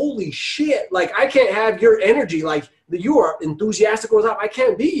and like, holy shit, like, I can't have your energy. Like, you are enthusiastic over top. I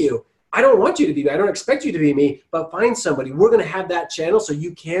can't be you. I don't want you to be me. I don't expect you to be me, but find somebody. We're going to have that channel so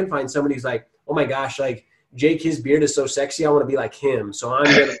you can find somebody who's like, oh my gosh, like, Jake, his beard is so sexy. I want to be like him. So I'm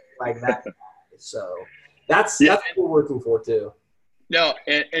going to be like that. So that's what we're working for too. No,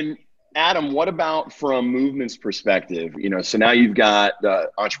 and Adam, what about from Movement's perspective? So now you've got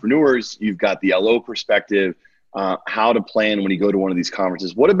entrepreneurs, you've got the LO perspective, how to plan when you go to one of these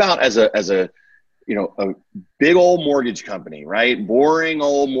conferences. What about as a big old mortgage company, right? Boring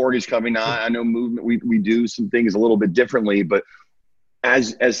old mortgage company. Now, I know Movement, we do some things a little bit differently, but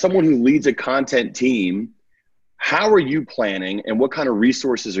as someone who leads a content team, how are you planning and what kind of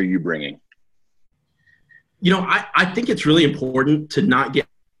resources are you bringing? I think it's really important to not get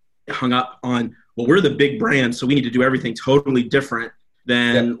hung up on, well, we're the big brand, so we need to do everything totally different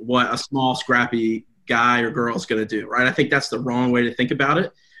than what a small, scrappy guy or girl is going to do, right? I think that's the wrong way to think about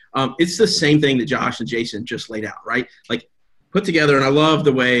it. It's the same thing that Josh and Jason just laid out, right? Like, put together, and I love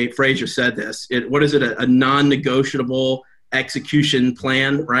the way Frazier said this. What is it? A non-negotiable execution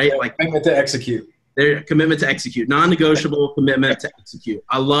plan, right? Like, commitment to execute. Commitment to execute. Non-negotiable commitment to execute.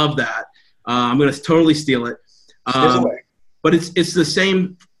 I love that. I'm going to totally steal it. But it's the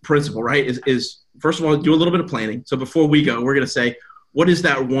same principle, right? Is first of all, do a little bit of planning. So before we go, we're going to say, what is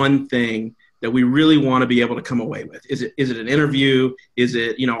that one thing that we really want to be able to come away with? Is it an interview? Is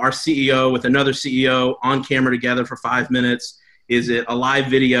it, our CEO with another CEO on camera together for 5 minutes? Is it a live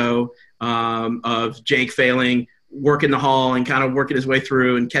video of Jake failing, working the hall and kind of working his way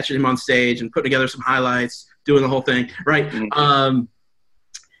through and catching him on stage and putting together some highlights, doing the whole thing, right? Mm-hmm.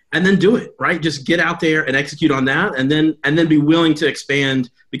 And then do it, right? Just get out there and execute on that, and then be willing to expand,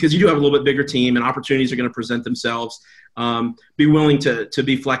 because you do have a little bit bigger team and opportunities are going to present themselves. Be willing to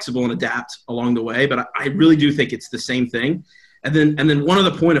be flexible and adapt along the way. But I really do think it's the same thing. And then one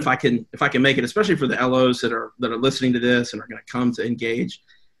other point, if I can make it, especially for the LOs that are listening to this and are going to come to Engage,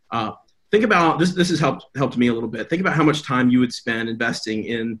 think about this. This has helped me a little bit. Think about how much time you would spend investing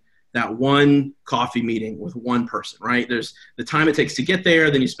in that one coffee meeting with one person, right? There's the time it takes to get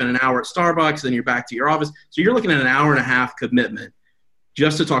there. Then you spend an hour at Starbucks. Then you're back to your office. So you're looking at an hour and a half commitment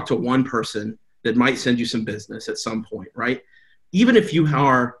just to talk to one person that might send you some business at some point, right? even if you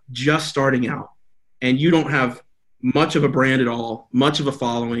are just starting out and you don't have much of a brand at all, much of a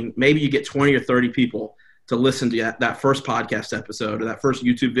following, maybe you get 20 or 30 people to listen to that first podcast episode or that first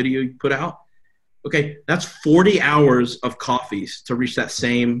YouTube video you put out. Okay, that's 40 hours of coffees to reach that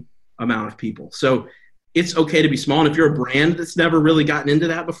same amount of people. So it's okay to be small. And if you're a brand that's never really gotten into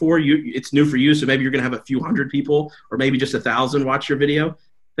that before, it's new for you. So maybe you're going to have a few hundred people or maybe just 1,000 watch your video.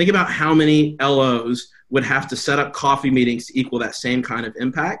 Think about how many LOs would have to set up coffee meetings to equal that same kind of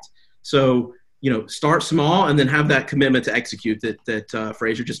impact. So, start small and then have that commitment to execute that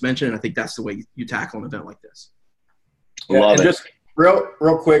Frazier just mentioned. And I think that's the way you tackle an event like this. Love it. Just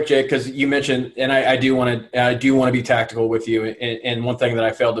real quick, Jake, because you mentioned, and I do want to be tactical with you. And one thing that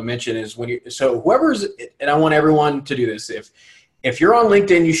I failed to mention is and I want everyone to do this. If you're on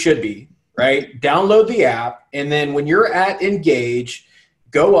LinkedIn, you should be, right? Download the app. And then when you're at Engage,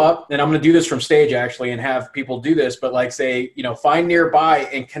 go up, and I'm going to do this from stage actually and have people do this, but find nearby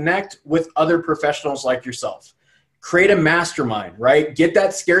and connect with other professionals like yourself. Create a mastermind, right? Get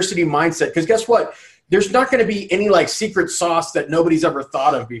that scarcity mindset. Because guess what? There's not going to be any secret sauce that nobody's ever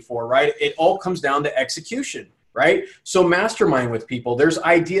thought of before, right? It all comes down to execution, right? So mastermind with people. There's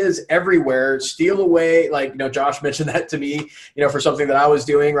ideas everywhere. Steal away, Josh mentioned that to me, for something that I was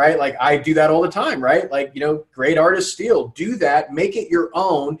doing, right? I do that all the time, right? Great artists steal. Do that. Make it your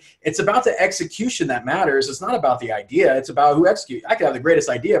own. It's about the execution that matters. It's not about the idea. It's about who executes. I could have the greatest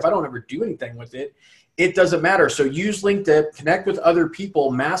idea. If I don't ever do anything with it, it doesn't matter. So use LinkedIn, connect with other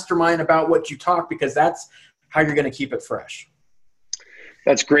people, mastermind about what you talk, because that's how you're going to keep it fresh.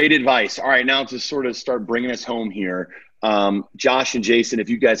 That's great advice. All right, now to sort of start bringing us home here, Josh and Jason, if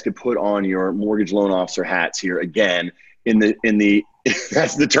you guys could put on your mortgage loan officer hats here again in the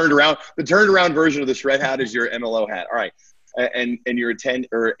that's the turned around version of the shred hat is your MLO hat. All right, and you're Kevin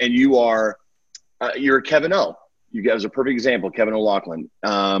O. You guys are a perfect example, Kevin O'Loughlin.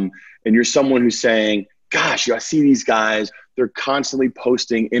 And you're someone who's saying, gosh, I see these guys, they're constantly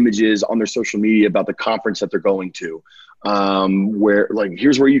posting images on their social media about the conference that they're going to. Where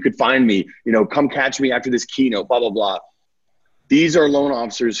here's where you could find me, come catch me after this keynote, blah, blah, blah. These are loan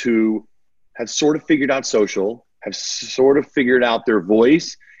officers who have sort of figured out social, have sort of figured out their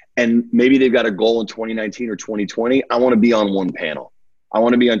voice, and maybe they've got a goal in 2019 or 2020. I want to be on one panel. I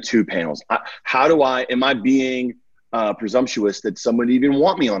want to be on two panels. Am I being presumptuous that someone would even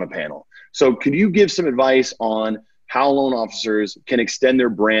want me on a panel? So could you give some advice on how loan officers can extend their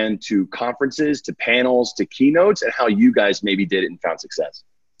brand to conferences, to panels, to keynotes, and how you guys maybe did it and found success?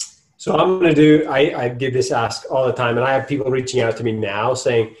 So I get this asked all the time, and I have people reaching out to me now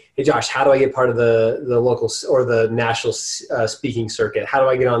saying, hey, Josh, how do I get part of the local or the national speaking circuit? How do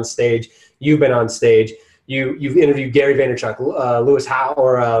I get on stage? You've been on stage. You've interviewed Gary Vaynerchuk, Lewis Howe,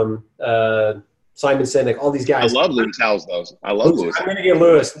 or Simon Sinek, all these guys. I love Lewis Howe's those. I love Lewis. I'm going to get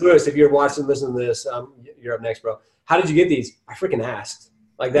Lewis. Lewis, if you're watching, listen to this, you're up next, bro. How did you get these? I freaking asked.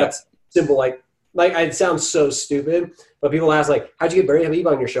 That's simple. It sounds so stupid, but people ask, how'd you get Barry Habib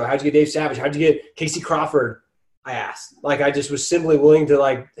on your show? How'd you get Dave Savage? How'd you get Casey Crawford? I asked. I just was simply willing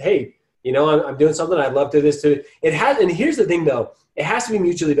to hey, I'm doing something. I'd love to this too. And here's the thing though, it has to be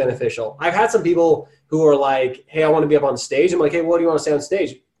mutually beneficial. I've had some people who are like, hey, I want to be up on stage. I'm like, hey, what do you want to say on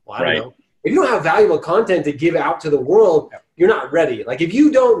stage? Well, I don't know. If you don't have valuable content to give out to the world, you're not ready. If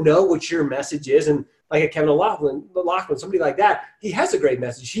you don't know what your message is, and like a Kevin O'Loughlin, somebody like that, he has a great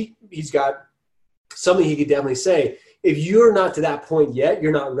message. He's got something he could definitely say. If you're not to that point yet,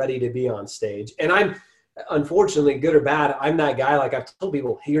 you're not ready to be on stage. And I'm, unfortunately, good or bad, I'm that guy. I've told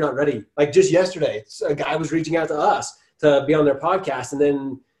people, hey, you're not ready. Just yesterday, a guy was reaching out to us to be on their podcast, and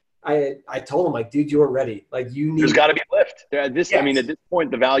then I told him, dude, you weren't ready. There's got to be a lift. At this point,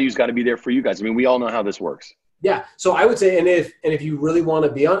 the value's got to be there for you guys. We all know how this works. Yeah. So I would say, and if you really want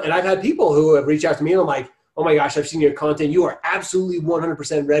to be on, and I've had people who have reached out to me, and I'm like, oh my gosh, I've seen your content. You are absolutely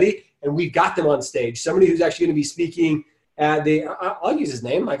 100% ready. And we've got them on stage. Somebody who's actually going to be speaking at I'll use his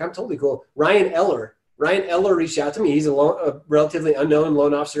name. I'm totally cool. Ryan Eller. Ryan Eller reached out to me. He's a relatively unknown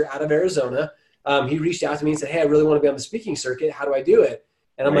loan officer out of Arizona. He reached out to me and said, hey, I really want to be on the speaking circuit. How do I do it?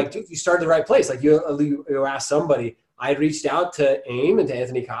 And I'm like, dude, you started the right place. You asked somebody. I reached out to AIM and to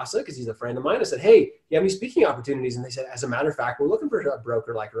Anthony Casa because he's a friend of mine. I said, hey, you have any speaking opportunities? And they said, as a matter of fact, we're looking for a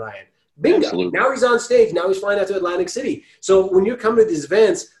broker like Ryan. Bingo. Absolutely. Now he's on stage. Now he's flying out to Atlantic City. So when you come to these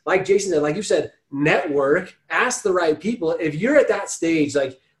events, like Jason said, like you said, network, ask the right people. If you're at that stage,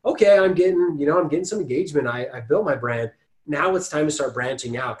 okay, I'm getting some engagement. I built my brand. Now it's time to start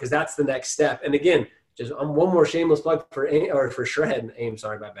branching out because that's the next step. And again, just one more shameless plug for Shred. AIM,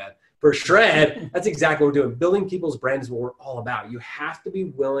 sorry, my bad. For Shred, that's exactly what we're doing. Building people's brands is what we're all about. You have to be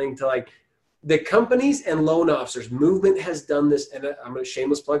willing to the companies and loan officers, Movement has done this, and I'm going to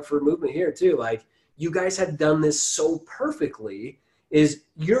shameless plug for Movement here too. Like, you guys have done this so perfectly. Is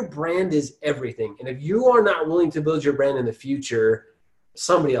your brand is everything, and if you are not willing to build your brand in the future,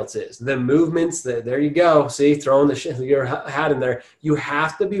 somebody else is. The Movements, there you go. See, throwing your hat in there. You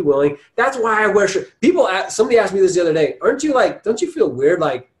have to be willing. That's why I wear shirts. Somebody asked me this the other day. Don't you feel weird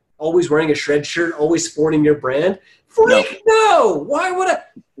like always wearing a Shred shirt, always sporting your brand? No. Why would I?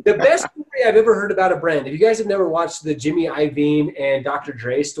 The best story I've ever heard about a brand. If you guys have never watched the Jimmy Iovine and Dr.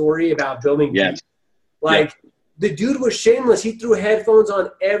 Dre story about building, the dude was shameless. He threw headphones on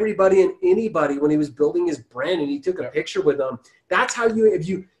everybody and anybody when he was building his brand, and he took a picture with them. That's how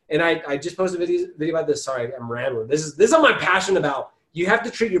I just posted a video about this. Sorry, I'm rambling. This is what I'm passionate about. You have to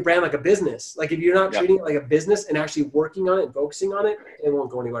treat your brand like a business. Like, if you're not treating it like a business and actually working on it and focusing on it, it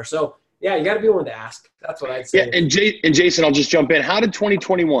won't go anywhere. So yeah, you got to be willing to ask. That's what I'd say. Yeah, and Jason, I'll just jump in. How did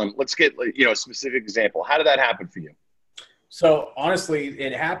 2021? Let's get a specific example. How did that happen for you? So honestly,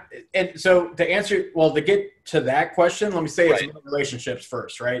 it happened. And so to get to that question, let me say it's about relationships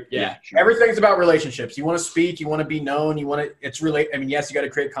first, right? Yeah. Sure. Everything's about relationships. You want to speak, you want to be known, yes, you got to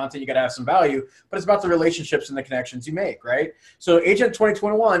create content, you got to have some value, but it's about the relationships and the connections you make, right? So Agent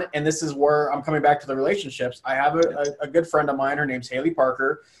 2021, and this is where I'm coming back to the relationships. I have a good friend of mine. Her name's Haley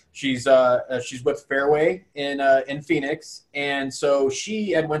Parker. She's with Fairway in Phoenix, and so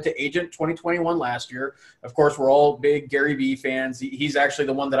she had went to Agent 2021 last year. Of course, we're all big Gary Vee fans. He's actually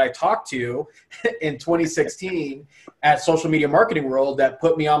the one that I talked to in 2016 at Social Media Marketing World that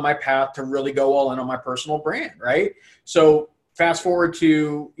put me on my path to really go all in on my personal brand, right? So fast forward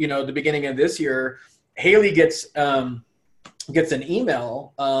to the beginning of this year, Haley gets an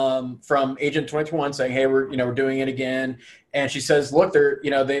email from Agent 2021 saying, "Hey, we're doing it again." And she says, "Look,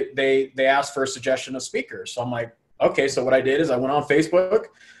 they asked for a suggestion of speakers." So I'm like, okay. So what I did is I went on Facebook,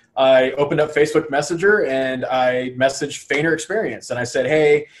 I opened up Facebook Messenger, and I messaged Feiner Experience, and I said,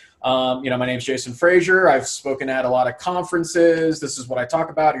 "Hey, my name's Jason Frazier. I've spoken at a lot of conferences. This is what I talk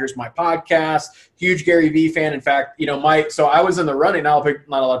about. Here's my podcast. Huge Gary Vee fan. In fact, so I was in the running. Not a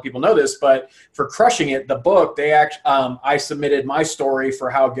lot of people know this, but for Crushing It, the book, I submitted my story for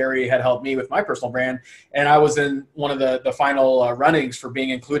how Gary had helped me with my personal brand, and I was in one of the final runnings for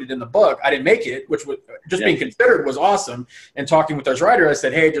being included in the book. I didn't make it, which was just being considered was awesome. And talking with those writers, I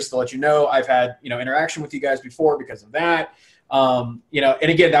said, "Hey, just to let you know, I've had interaction with you guys before because of that." And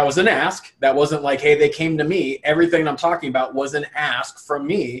again, that was an ask. That wasn't like, hey, they came to me. Everything I'm talking about was an ask from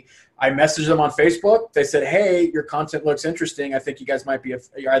me. I messaged them on Facebook. They said, "Hey, your content looks interesting. I think you might be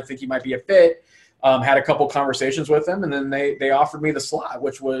a fit." Had a couple conversations with them, and then they offered me the slot,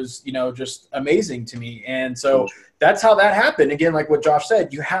 which was, just amazing to me. And so that's how that happened. Again, like what Josh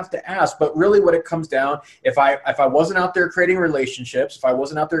said, you have to ask, but really what it comes down, if I wasn't out there creating relationships, if I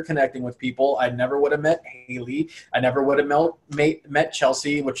wasn't out there connecting with people, I never would have met Haley. I never would have met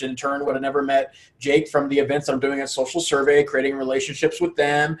Chelsea, which in turn would have never met Jake from the events I'm doing at Social Survey, creating relationships with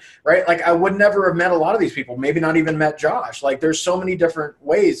them, right? Like, I would never have met a lot of these people, maybe not even met Josh. Like, there's so many different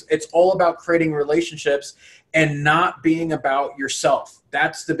ways. It's all about creating relationships and not being about yourself.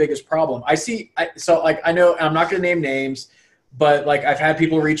 That's the biggest problem. I know I'm not going to name names, but like, I've had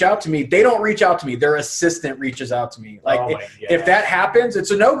people reach out to me. They don't reach out to me. Their assistant reaches out to me. Like, if that happens,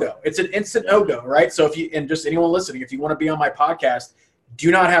 it's a no-go. It's an instant no-go, right? So and just anyone listening, if you want to be on my podcast, do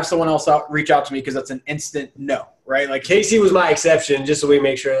not have someone else reach out to me, because that's an instant no, right? Like, Casey was my exception, just so we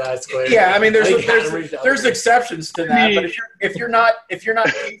make sure that's clear. Yeah, I mean, there's exceptions to that, but if you're not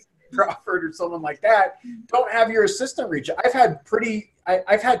Casey Crawford or someone like that, don't have your assistant reach out. I've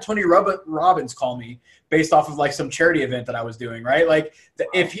had Tony Robbins call me based off of like some charity event that I was doing, right? Like,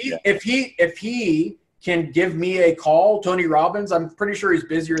 if he can give me a call, Tony Robbins, I'm pretty sure he's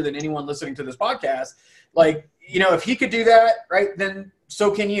busier than anyone listening to this podcast. Like, if he could do that, right, then so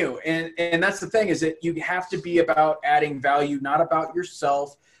can you. And that's the thing, is that you have to be about adding value, not about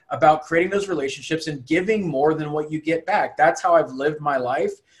yourself, about creating those relationships and giving more than what you get back. That's how I've lived my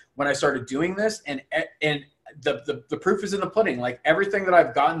life when I started doing this. And the proof is in the pudding. Like, everything that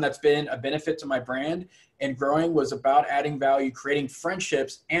I've gotten that's been a benefit to my brand and growing was about adding value, creating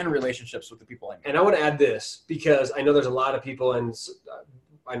friendships and relationships with the people I meet. And I want to add this, because I know there's a lot of people, and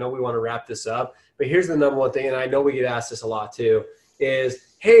I know we want to wrap this up, but here's the number one thing, and I know we get asked this a lot too,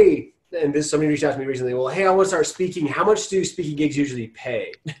 is, hey, and somebody reached out to me recently, well, hey, I want to start speaking. How much do speaking gigs usually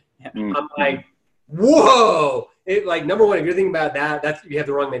pay? I'm like, whoa. Number one, if you're thinking about that, you have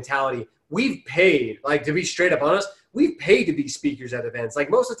the wrong mentality. We've paid, like, to be straight up honest, we've paid to be speakers at events.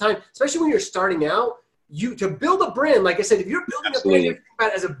 Like, most of the time, especially when you're starting out, to build a brand, like I said, if you're building a brand, you're thinking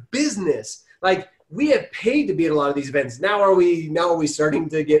about it as a business. Like, we have paid to be at a lot of these events. Now are we starting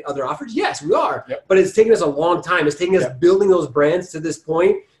to get other offers? Yes, we are. Yep. But it's taken us a long time. It's taken us building those brands to this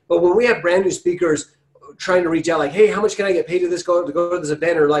point. But when we have brand new speakers trying to reach out, like, hey, how much can I get paid to go to this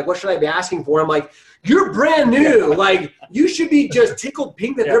event? Or like, what should I be asking for? I'm like, you're brand new. Like, you should be just tickled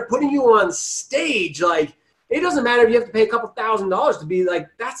pink that they're putting you on stage. Like, it doesn't matter if you have to pay a couple $1,000s to be like,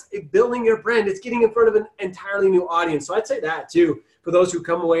 that's building your brand. It's getting in front of an entirely new audience. So I'd say that too, for those who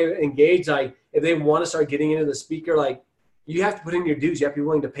come away engaged, like if they want to start getting into the speaker, like you have to put in your dues. You have to be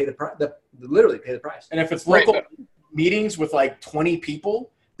willing to pay the price, literally pay the price. And if it's local meetings with like 20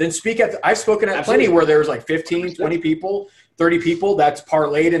 people, then speak at I've spoken at plenty where there's like 15, 20 people, 30 people. That's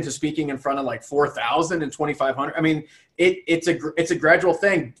parlayed into speaking in front of like 4,000 and 2,500. I mean, it's a gradual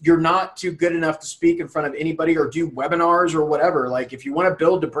thing. You're not too good enough to speak in front of anybody or do webinars or whatever. Like if you want to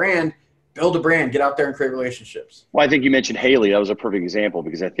build a brand, get out there and create relationships. Well, I think you mentioned Haley. That was a perfect example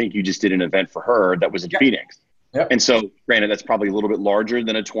because I think you just did an event for her that was in Phoenix. Yep. And so granted, that's probably a little bit larger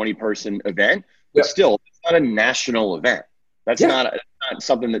than a 20-person event, but still it's not a national event. That's not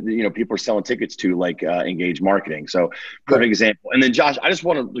something that, you know, people are selling tickets to like Engage.Marketing. So perfect example. And then Josh, I just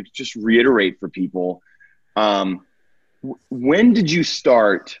want to just reiterate for people, when did you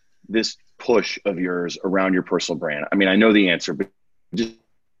start this push of yours around your personal brand? I mean, I know the answer, but just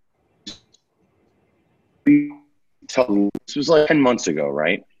this was like 10 months ago,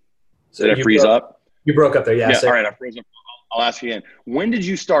 right? So did I freeze up? You broke up there, yeah. All right, I froze up. I'll ask you again. When did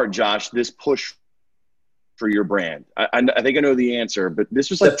you start, Josh, this push for your brand? I think I know the answer, but this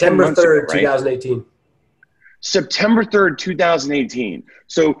was like September 3rd, ago, right? 2018. September 3rd, 2018.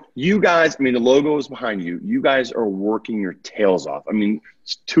 So you guys, I mean, the logo is behind you. You guys are working your tails off. I mean,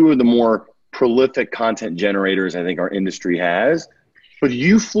 it's two of the more prolific content generators I think our industry has. But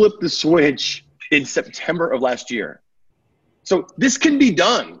you flipped the switch in September of last year. So this can be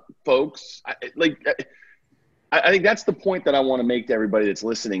done, folks. I think that's the point that I want to make to everybody that's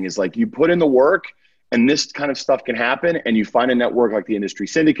listening is like you put in the work and this kind of stuff can happen and you find a network like the Industry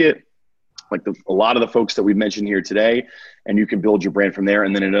Syndicate, like a lot of the folks that we've mentioned here today, and you can build your brand from there.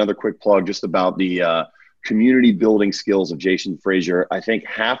 And then another quick plug just about the community building skills of Jason Frazier. I think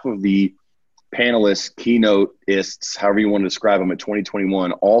half of the panelists, keynote-ists, however you want to describe them at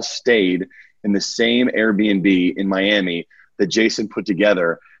 2021, all stayed in the same Airbnb in Miami that Jason put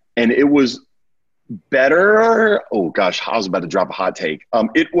together. And it was better. Oh gosh, I was about to drop a hot take.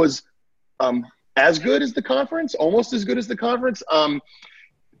 It was as good as the conference, almost as good as the conference.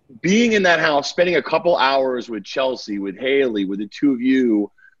 Being in that house, spending a couple hours with Chelsea, with Haley, with the two of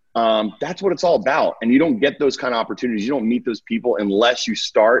you, that's what it's all about. And you don't get those kind of opportunities. You don't meet those people unless you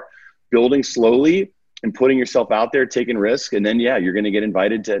start building slowly and putting yourself out there, taking risks. And then, yeah, you're going to get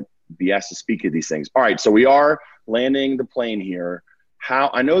invited to be asked to speak at these things. All right, so we are landing the plane here.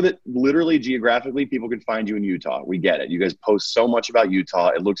 I know that literally geographically people can find you in Utah. We get it. You guys post so much about Utah.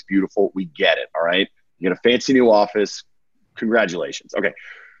 It looks beautiful. We get it. All right. You got a fancy new office. Congratulations. Okay.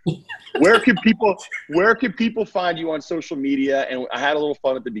 Where can people find you on social media? And I had a little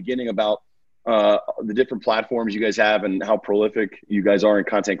fun at the beginning about the different platforms you guys have and how prolific you guys are in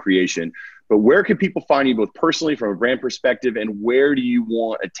content creation. But where can people find you both personally from a brand perspective, and where do you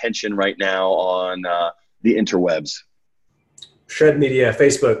want attention right now on the interwebs? Shred Media,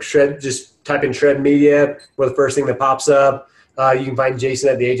 Facebook. Just type in Shred Media. We're the first thing that pops up. You can find Jason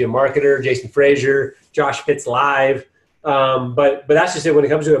at the Agent Marketer, Jason Frazier, Josh Pitts Live. But that's just it when it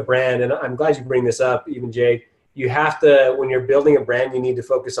comes to a brand. And I'm glad you bring this up, even Jake. You have to, when you're building a brand, you need to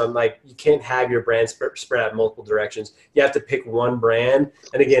focus on, like, you can't have your brand spread out multiple directions. You have to pick one brand.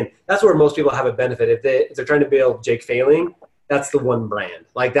 And again, that's where most people have a benefit. If they're trying to build Jake Failing, that's the one brand.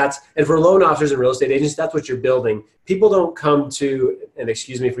 Like and for loan officers and real estate agents, that's what you're building. People don't come to, and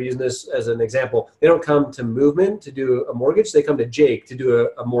excuse me for using this as an example, they don't come to Movement to do a mortgage. They come to Jake to do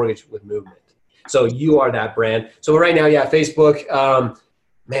a mortgage with Movement. So you are that brand. So right now, yeah, Facebook,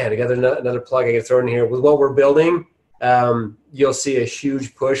 man, I got another plug I can throw in here. With what we're building, you'll see a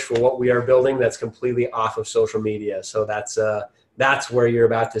huge push for what we are building that's completely off of social media. So that's where you're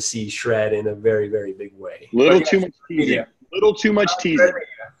about to see Shred in a very, very big way. Little too much teasing. Little too much teasing.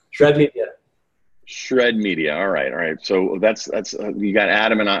 Shred Media. Shred Media. All right. So that's you got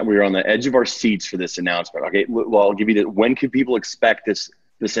Adam and I. We were on the edge of our seats for this announcement. Okay. Well, I'll give you when can people expect this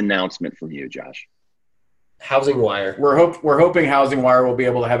announcement from you, Josh? HousingWire. We're hoping HousingWire will be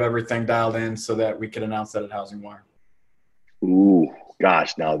able to have everything dialed in so that we can announce that at HousingWire. Ooh,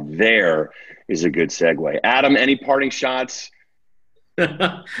 gosh, now there is a good segue. Adam, any parting shots?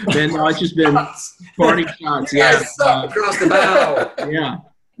 Man, no, it's just been parting shots. Yeah, across the bow. Yeah.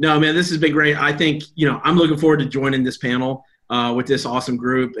 No, man, this has been great. I think, I'm looking forward to joining this panel. with this awesome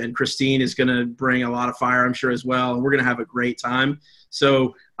group. And Christine is going to bring a lot of fire, I'm sure, as well. And we're going to have a great time.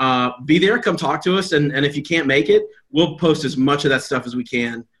 So be there, come talk to us. And if you can't make it, we'll post as much of that stuff as we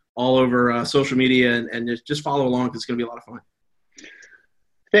can all over social media, and just follow along because it's going to be a lot of fun.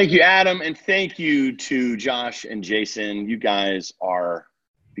 Thank you, Adam. And thank you to Josh and Jason. You guys are,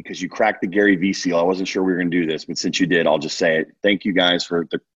 because you cracked the Gary Vee seal. I wasn't sure we were going to do this, but since you did, I'll just say it. Thank you guys for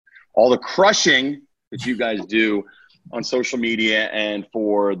all the crushing that you guys do on social media, and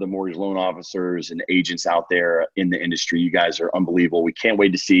for the mortgage loan officers and agents out there in the industry. You guys are unbelievable. We can't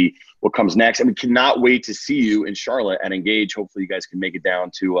wait to see what comes next. And we cannot wait to see you in Charlotte at Engage. Hopefully you guys can make it down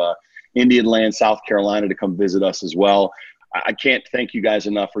to Indian Land, South Carolina, to come visit us as well. I can't thank you guys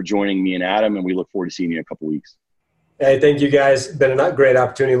enough for joining me and Adam, and we look forward to seeing you in a couple weeks. Hey, thank you guys. Been a great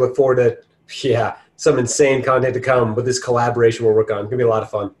opportunity. Look forward to, some insane content to come with this collaboration we'll work on. It's going to be a lot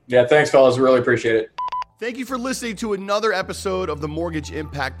of fun. Yeah, thanks, fellas. Really appreciate it. Thank you for listening to another episode of the Mortgage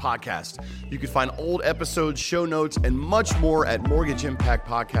Impact Podcast. You can find old episodes, show notes, and much more at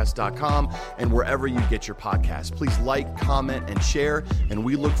mortgageimpactpodcast.com and wherever you get your podcasts. Please like, comment, and share, and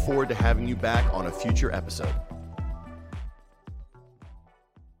we look forward to having you back on a future episode.